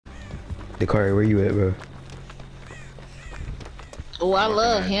Dakari, where you at, bro? Oh, I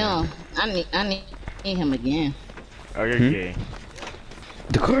love him. I need him again. Oh, you're gay.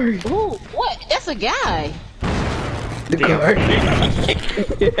 Dakari. Ooh, what? That's a guy. Dakari.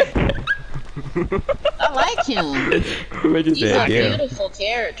 I like him. He's a beautiful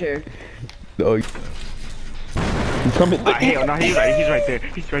character. Oh, you coming? Hell no, he's right there.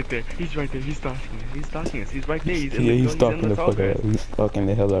 He's right there. He's right there. He's stalking us. He's stalking us. He's right there. He's in Yeah, the, he's stalking the tall fuck out. grass. He's stalking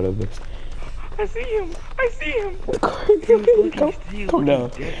the hell out of us. I see him. I see him. Calm down.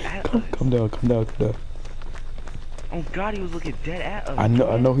 Calm down. Oh God, he was looking dead at us. I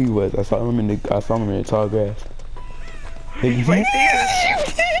know he was. I saw him in the tall grass. He's right there.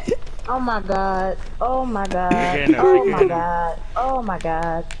 Oh my god. Oh my god. Again, Oh again. my god. Oh my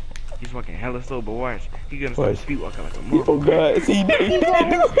god. He's walking hella slow, but watch. He's gonna start Watch. speed walking like a Oh motherfucker. God, see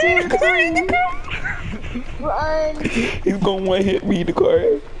Run. he's gonna one hit me,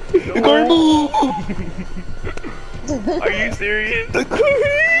 Dakari. Dakari, move! Are you serious?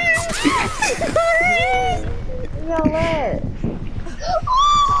 Yo, what?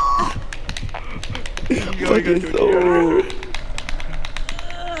 You Fuck gotta his go soul.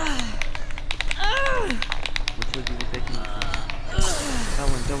 Which way did you take me? That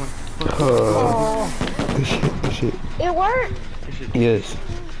one. Fuck. Good shit. It worked. This shit- Yes.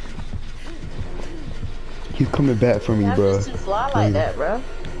 He's coming back for me, I'm bro. just too fly like that, bro.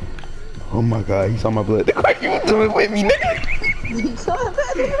 Oh my God, he's on my blood. Dakari, you doing with me, nigga?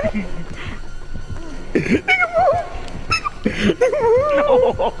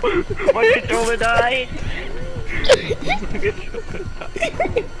 No! My controller died!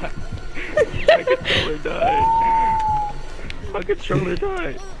 My controller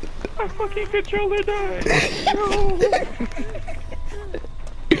died! My fucking controller died! No!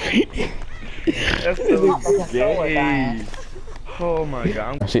 That's so gay! Oh my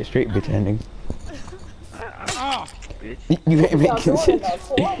god, Shit straight, bitch ending. bitch. You ain't making shit. I'm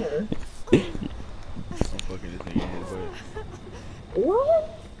fucking this nigga in his butt.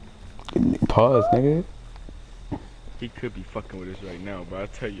 What? Pause, nigga. He could be fucking with us right now, but I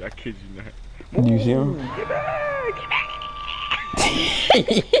tell you, I kid you not. Do you see him? Get back! Get back!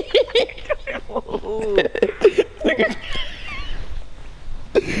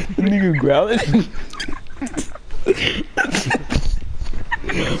 The nigga growling.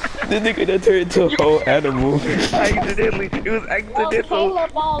 The nigga that turned into a whole animal. Accidentally, it was accidental.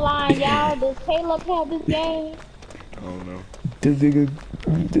 Caleb online, y'all. Does Caleb have this game? I don't know. The nigga,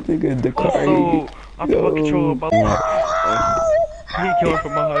 the car. Also, I feel my controller about he going for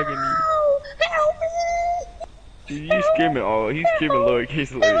mahogany. Help me! He's screaming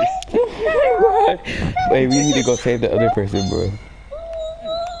lowercase letters. Wait, we need to go save the other person, bro.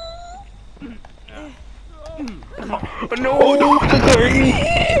 No! Oh no, Dakari!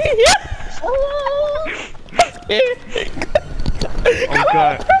 Oh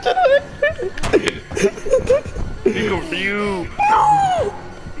god. He go for you.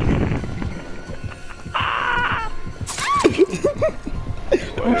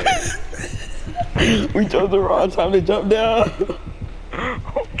 We chose the wrong time to jump down.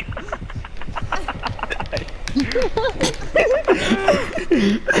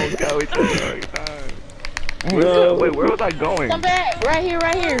 Oh god, we chose the right time. No. Wait, where was I going? Come back, right here,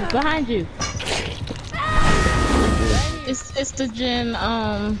 behind you. It's the gen.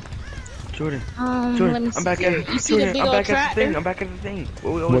 Jordan, Let me Jordan, see I'm back here. at You see the Jordan, big I'm old back at the tractor? thing. I'm back at the thing.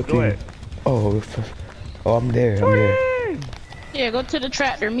 Where we always What go thing? at? Oh, I'm there. Jordan! Yeah, go to the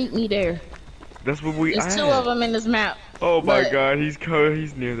tractor. Meet me there. That's what we. There's two of them in this map. Oh my But- god, he's coming.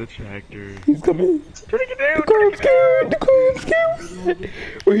 He's near the tractor. He's coming. Jordan, get down. I'm scared. I'm scared.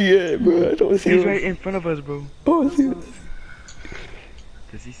 Where he at, bro? I don't see He's him. right in front of us, bro. Oh, I see him.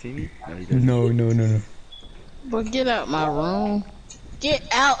 Does he see me? No, he doesn't. No. Bro, get out my room. Get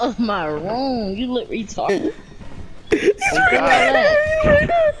out of my room. You look retarded. Oh god.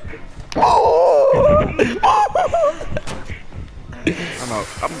 Oh! I'm out.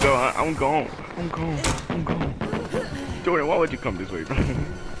 I'm gone. Jordan, why would you come this way, bro?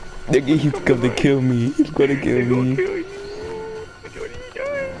 Nigga, he's gonna kill me. He's gonna kill He's gonna me. kill you. Jordan,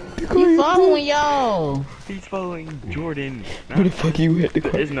 He following y'all. he's following Jordan. Where the fuck you at?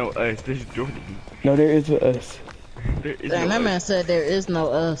 There is no us. There's Jordan. No, there is for us. There is Damn, no that us. man said there is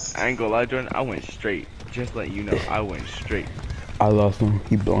no us. I ain't gonna lie, Jordan. I went straight. Just let you know, I went straight. I lost him.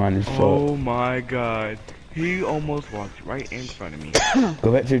 He blind as fuck. Oh my god. He almost walked right in front of me.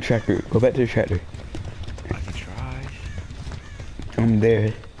 Go back to the tractor. Go back to the tractor. I can try. I'm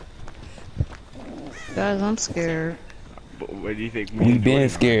there. Guys, I'm scared. But what do you think? We been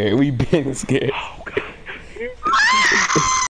scared. We been scared. Oh